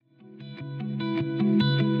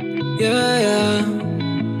Yeah, yeah.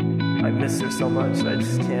 I miss her so much, I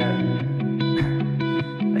just can't.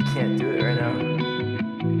 I can't do it right now.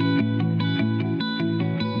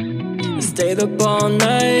 I stayed up all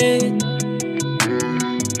night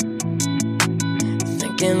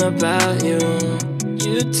thinking about you.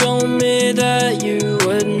 You told me that you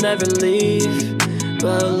would never leave,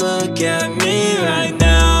 but look at me right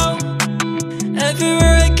now.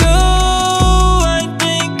 Everywhere I go, I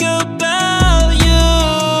think about you,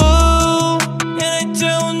 and I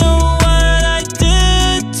don't know what I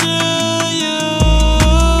did to you.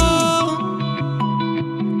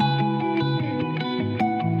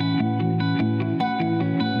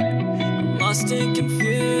 I'm lost and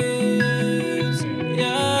confused,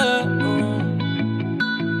 yeah.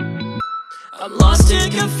 I'm lost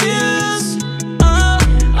and confused. Oh,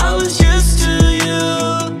 I was used to you,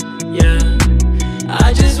 yeah.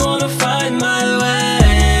 I just wanna find my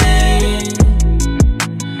way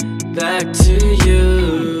back to you.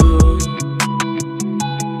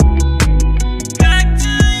 Back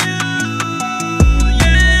to you,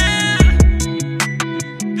 yeah.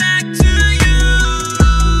 Back to you,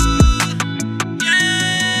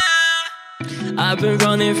 yeah. I've been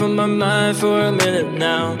running from my mind for a minute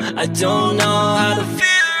now. I don't know how to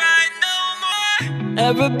feel right no more.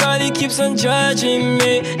 Everybody keeps on judging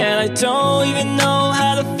me, and I don't even know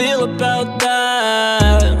how to feel about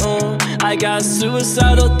that. I got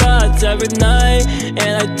suicidal thoughts every night,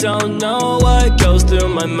 and I don't know what goes through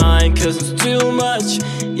my mind, 'cause it's too much,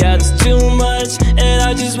 yeah, it's too much. And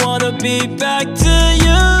I just wanna be back to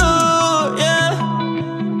you, yeah.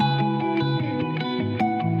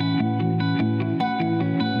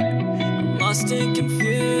 I'm lost and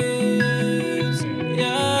confused.